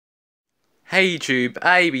Hey YouTube,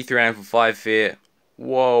 AB345 here.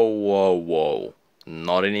 Whoa, whoa, whoa.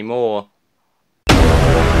 Not anymore.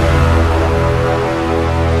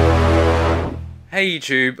 Hey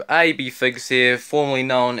YouTube, RUBFigs here, formerly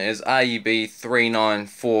known as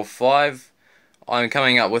RUB3945. I'm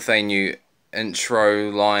coming up with a new intro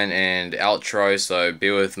line and outro, so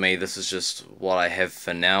bear with me, this is just what I have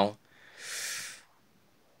for now.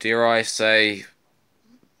 Dare I say,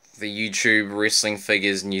 the YouTube Wrestling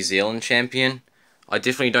Figures New Zealand champion. I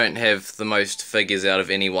definitely don't have the most figures out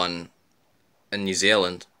of anyone in New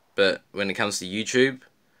Zealand, but when it comes to YouTube,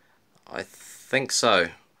 I think so.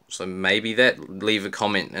 So maybe that. Leave a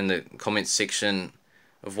comment in the comment section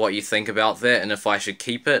of what you think about that, and if I should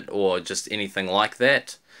keep it or just anything like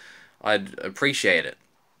that. I'd appreciate it.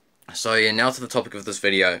 So yeah, now to the topic of this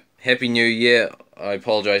video. Happy New Year. I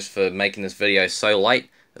apologize for making this video so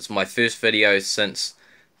late. It's my first video since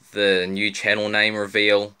the new channel name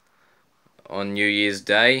reveal on New Year's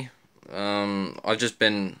Day. I've just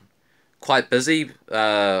been quite busy.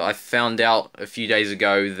 I found out a few days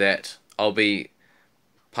ago that I'll be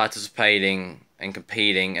participating and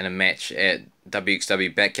competing in a match at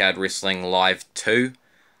WXW Backyard Wrestling Live 2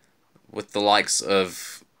 with the likes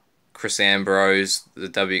of Chris Ambrose, the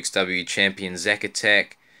WXW champion Zack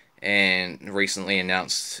Attack, and recently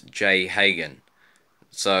announced Jay Hagen.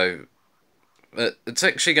 So it's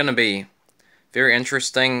actually going to be very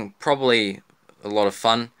interesting, probably a lot of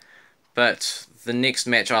fun, but the next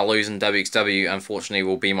match I lose in WXW unfortunately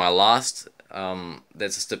will be my last.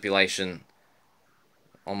 That's a stipulation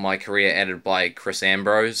on my career added by Chris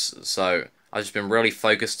Ambrose, so I've just been really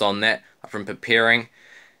focused on that. I've been preparing,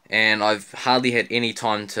 and I've hardly had any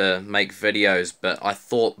time to make videos, but I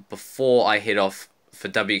thought before I head off for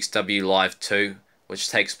WXW Live 2, which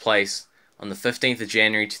takes place on the 15th of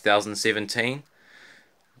January 2017,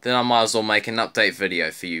 then I might as well make an update video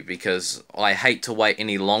for you, because I hate to wait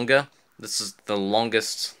any longer. This is the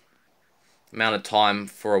longest amount of time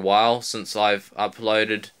for a while since I've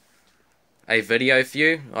uploaded a video for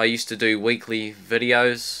you. I used to do weekly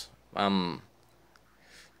videos.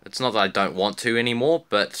 It's not that I don't want to anymore,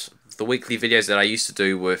 but the weekly videos that I used to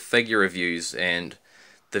do were figure reviews, and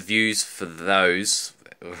the views for those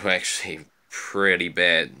were actually pretty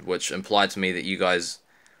bad, which implied to me that you guys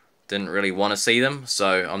didn't really want to see them.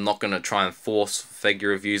 So I'm not going to try and force figure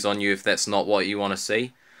reviews on you if that's not what you want to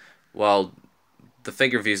see. Well, the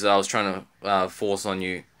figure reviews that I was trying to force on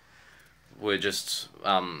you were just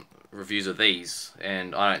reviews of these,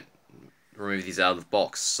 and I don't remove these out of the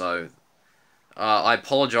box, so I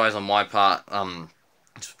apologize on my part.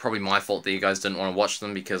 It's probably my fault that you guys didn't want to watch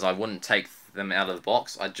them, because I wouldn't take them out of the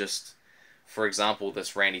box. I just, for example,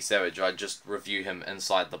 this Randy Savage, I'd just review him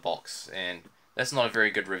inside the box, and that's not a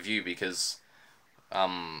very good review, because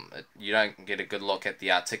you don't get a good look at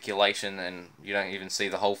the articulation, and you don't even see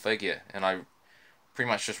the whole figure, and I pretty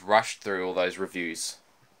much just rushed through all those reviews.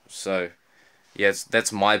 So yes,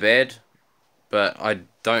 that's my bad, but I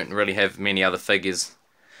don't really have many other figures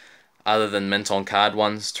other than mint on card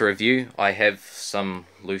ones to review. I have some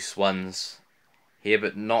loose ones here,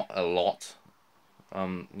 but not a lot.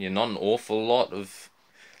 Yeah, not an awful lot of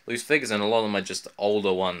loose figures, and a lot of them are just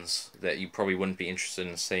older ones that you probably wouldn't be interested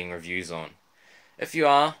in seeing reviews on. If you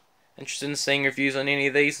are interested in seeing reviews on any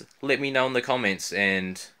of these, let me know in the comments,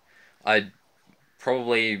 and I'd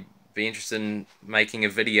probably be interested in making a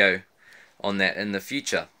video on that in the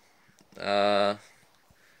future. So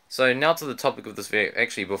now to the topic of this video.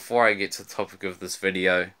 Actually, before I get to the topic of this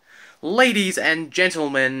video, ladies and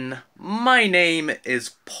gentlemen, my name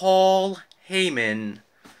is Paul Heyman.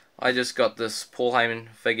 I just got this Paul Heyman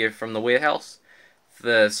figure from the warehouse.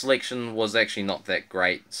 The selection was actually not that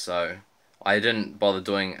great, so I didn't bother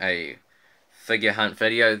doing a figure hunt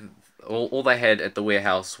video. All they had at the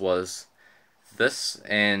warehouse was this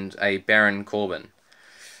and a Baron Corbin.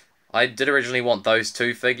 I did originally want those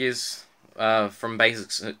two figures from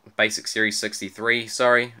Basic Series 63,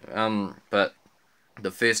 sorry, but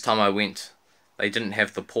the first time I went, they didn't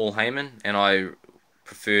have the Paul Heyman, and I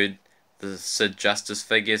preferred the Sid Justice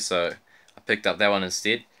figure, so I picked up that one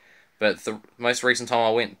instead. But the most recent time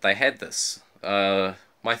I went, they had this.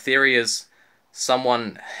 My theory is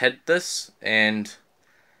someone hid this, and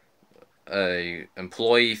a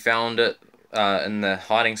employee found it in the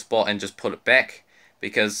hiding spot and just put it back,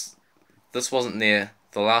 because this wasn't there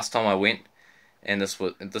the last time I went, and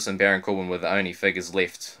this and Baron Corbin were the only figures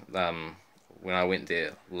left when I went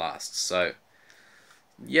there last. So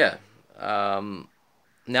yeah,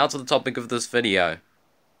 now to the topic of this video.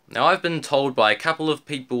 Now, I've been told by a couple of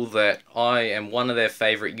people that I am one of their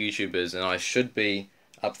favourite YouTubers, and I should be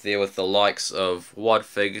up there with the likes of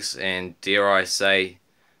RUBFigs and, dare I say,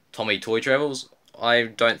 Tommy Toy Travels. I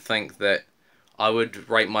don't think that I would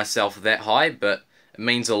rate myself that high, but it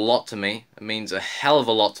means a lot to me. It means a hell of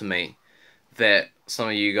a lot to me that some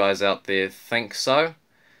of you guys out there think so.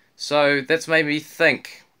 So that's made me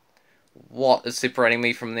think, what is separating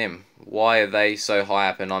me from them? Why are they so high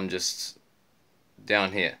up and I'm just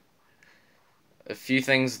down here? A few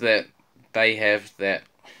things that they have that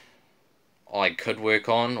I could work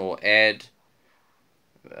on or add.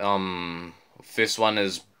 First one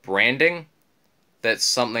is branding. That's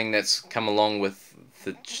something that's come along with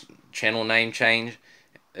the channel name change.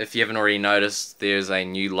 If you haven't already noticed, there's a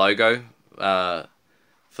new logo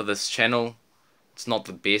for this channel. It's not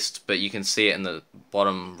the best, but you can see it in the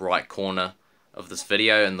bottom right corner of this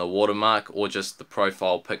video in the watermark, or just the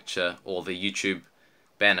profile picture or the YouTube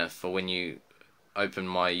banner for when you open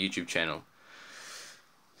my YouTube channel.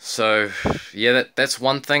 So yeah, that's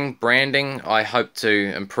one thing, branding. I hope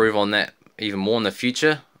to improve on that even more in the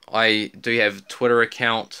future. I do have a Twitter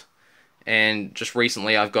account, and just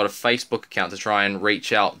recently I've got a Facebook account to try and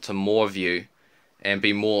reach out to more of you and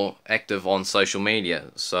be more active on social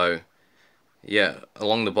media. So yeah,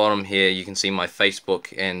 along the bottom here you can see my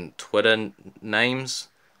Facebook and Twitter names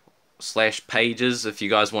 / pages if you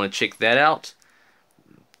guys want to check that out.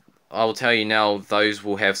 I will tell you now, those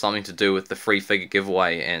will have something to do with the free figure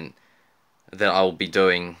giveaway and that I will be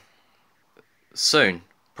doing soon,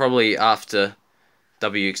 probably after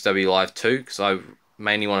WXW Live 2, because I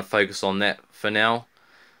mainly want to focus on that for now.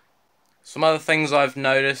 Some other things I've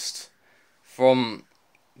noticed from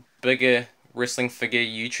bigger wrestling figure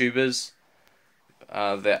YouTubers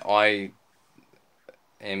that I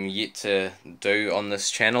am yet to do on this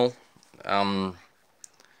channel.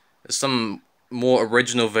 Some more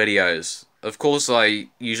original videos. Of course, I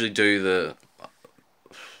usually do the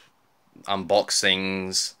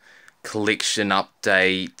unboxings, collection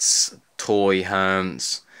updates, toy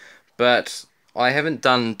hunts, but I haven't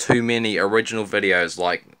done too many original videos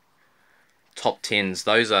like top 10s.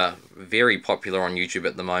 Those are very popular on YouTube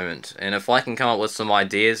at the moment, and if I can come up with some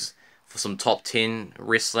ideas for some top 10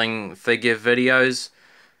 wrestling figure videos,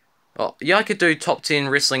 oh, yeah, I could do top 10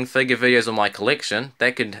 wrestling figure videos on my collection.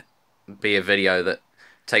 That could be a video that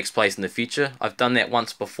takes place in the future. I've done that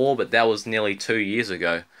once before, but that was nearly 2 years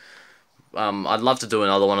ago. I'd love to do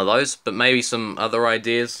another one of those, but maybe some other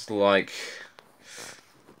ideas like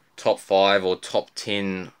top 5 or top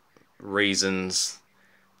 10 reasons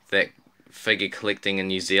that figure collecting in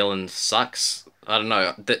New Zealand sucks. I don't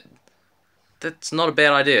know. That's not a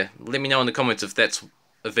bad idea. Let me know in the comments if that's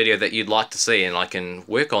a video that you'd like to see and I can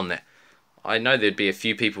work on that. I know there'd be a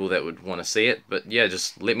few people that would want to see it, but yeah,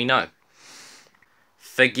 just let me know.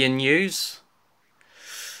 Figure news.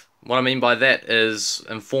 What I mean by that is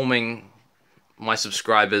informing my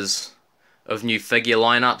subscribers of new figure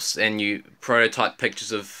lineups and new prototype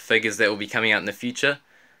pictures of figures that will be coming out in the future.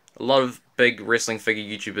 A lot of big wrestling figure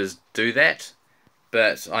YouTubers do that,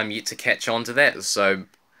 but I'm yet to catch on to that. So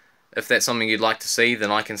if that's something you'd like to see,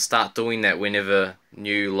 then I can start doing that whenever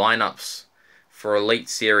new lineups for Elite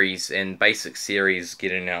Series and Basic Series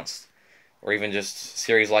get announced, or even just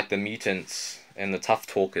series like the Mutants and the Tough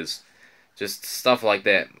Talkers, just stuff like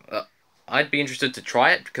that. I'd be interested to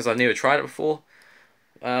try it because I've never tried it before.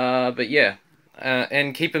 But yeah,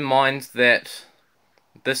 and keep in mind that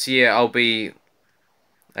this year I'll be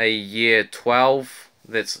a year 12,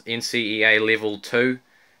 that's NCEA level 2,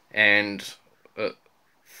 and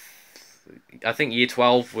I think year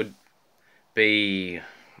 12 would be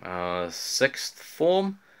 6th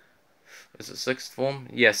form. Is it 6th form?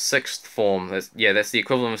 Yeah, 6th form. That's the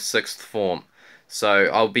equivalent of 6th form. So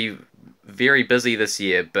I'll be very busy this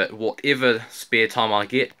year, but whatever spare time I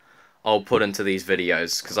get, I'll put into these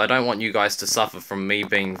videos, because I don't want you guys to suffer from me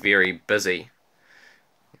being very busy.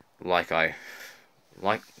 Damn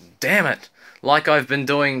it! Like I've been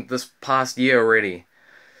doing this past year already.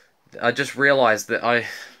 I just realized that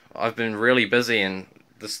I've been really busy, and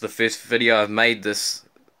this is the first video I've made this,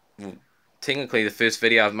 well, technically the first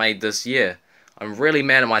video I've made this year. I'm really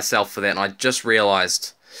mad at myself for that, and I just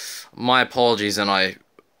realized. My apologies, and I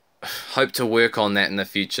hope to work on that in the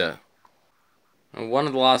future. And one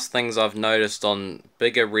of the last things I've noticed on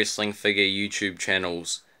bigger wrestling figure YouTube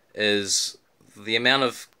channels is the amount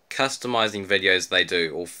of customizing videos they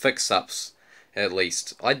do, or fix-ups at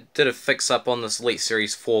least. I did a fix-up on this Elite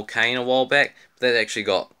Series 4 Kane a while back, but that actually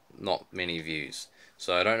got not many views.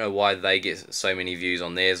 So I don't know why they get so many views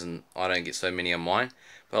on theirs and I don't get so many on mine.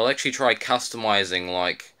 But I'll actually try customizing,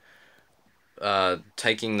 like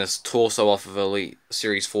taking this torso off of Elite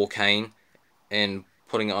Series 4 Kane and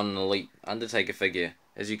putting it on an Elite Undertaker figure.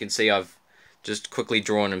 As you can see, I've just quickly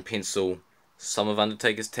drawn in pencil some of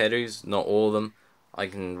Undertaker's tattoos, not all of them. I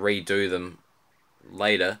can redo them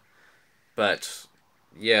later. But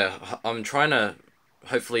yeah, I'm trying to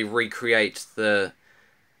hopefully recreate the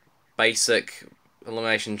basic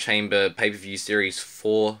Elimination Chamber pay-per-view series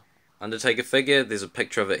 4 Undertaker figure. There's a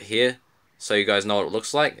picture of it here, so you guys know what it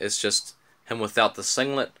looks like. It's just him without the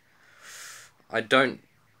singlet. I don't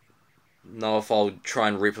know if I'll try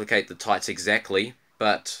and replicate the tights exactly,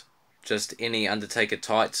 but just any Undertaker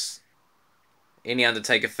tights, any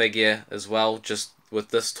Undertaker figure as well, just with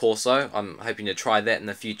this torso. I'm hoping to try that in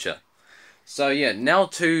the future. So yeah, now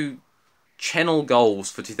to channel goals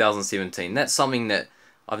for 2017. That's something that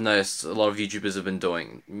I've noticed a lot of YouTubers have been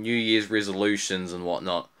doing. New Year's resolutions and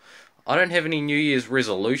whatnot. I don't have any New Year's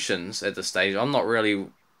resolutions at this stage. I'm not really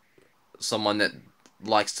someone that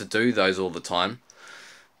likes to do those all the time.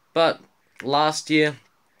 But last year,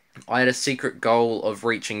 I had a secret goal of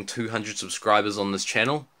reaching 200 subscribers on this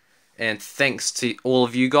channel. And thanks to all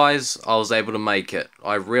of you guys, I was able to make it.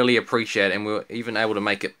 I really appreciate it, and we were even able to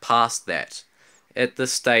make it past that. At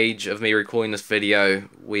this stage of me recording this video,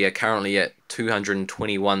 we are currently at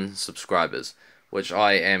 221 subscribers, which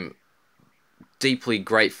I am deeply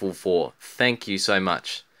grateful for. Thank you so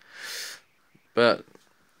much. But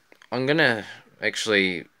I'm gonna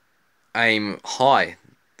actually aim high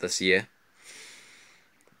this year.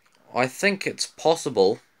 I think it's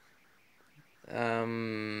possible.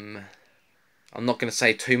 I'm not going to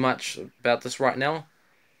say too much about this right now.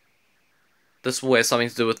 This will have something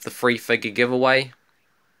to do with the free figure giveaway.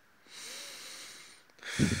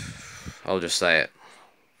 I'll just say it.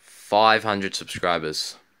 500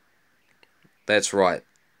 subscribers. That's right.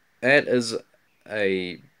 That is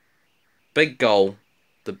a big goal.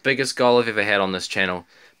 The biggest goal I've ever had on this channel.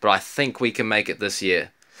 But I think we can make it this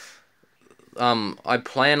year. I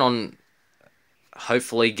plan on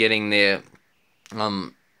hopefully getting there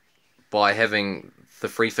by having the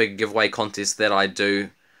free figure giveaway contest that I do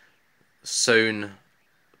soon.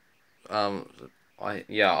 I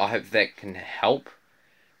hope that can help.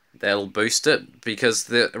 That'll boost it, because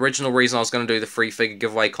the original reason I was going to do the free figure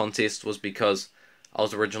giveaway contest was because I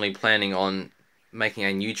was originally planning on making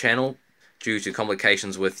a new channel due to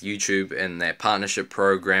complications with YouTube and their partnership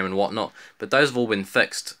program and whatnot, but those have all been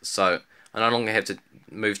fixed, so I no longer have to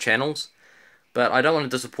move channels. But I don't want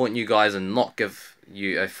to disappoint you guys and not give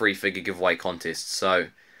you a free figure giveaway contest, so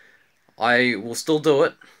I will still do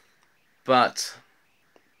it, but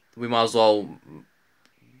we might as well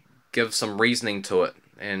give some reasoning to it,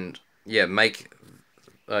 and yeah,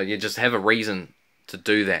 just have a reason to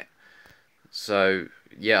do that. So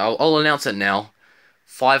yeah, I'll announce it now.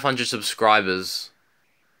 500 subscribers,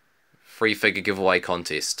 free figure giveaway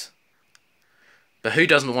contest. But who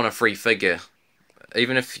doesn't want a free figure?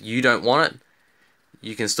 Even if you don't want it,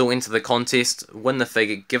 you can still enter the contest, win the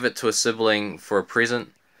figure, give it to a sibling for a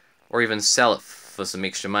present, or even sell it for some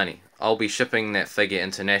extra money. I'll be shipping that figure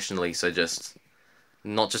internationally, so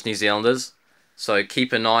not just New Zealanders. So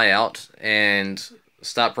keep an eye out and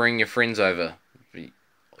start bringing your friends over.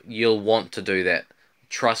 You'll want to do that.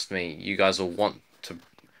 Trust me, you guys will want to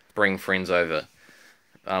bring friends over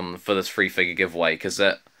for this free figure giveaway, because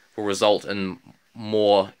that will result in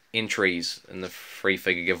more entries in the free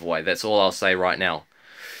figure giveaway. That's all I'll say right now.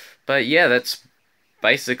 But yeah, that's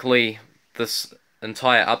basically this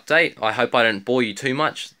entire update. I hope I didn't bore you too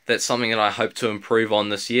much. That's something that I hope to improve on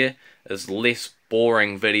this year, is less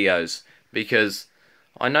boring videos, because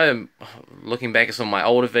I know, looking back at some of my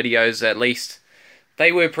older videos at least,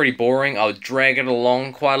 they were pretty boring. I would drag it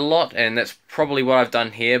along quite a lot, and that's probably what I've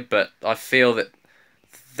done here, but I feel that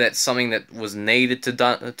that's something that was needed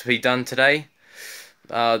to be done today,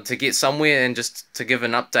 to get somewhere and just to give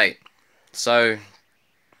an update. So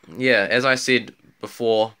yeah, as I said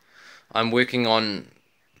before, I'm working on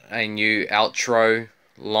a new outro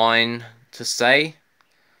line to say,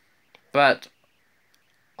 but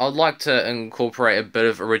I'd like to incorporate a bit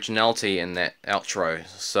of originality in that outro.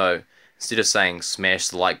 So instead of saying smash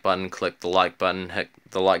the like button, click the like button, hit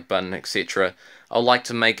the like button, etc., I'd like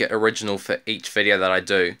to make it original for each video that I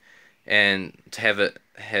do, and to have it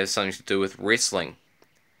have something to do with wrestling.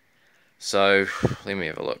 So let me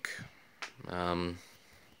have a look.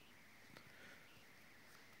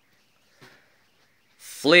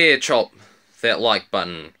 Flare chop that like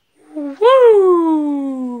button.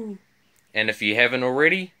 Woo! And if you haven't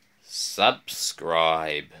already,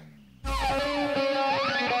 subscribe.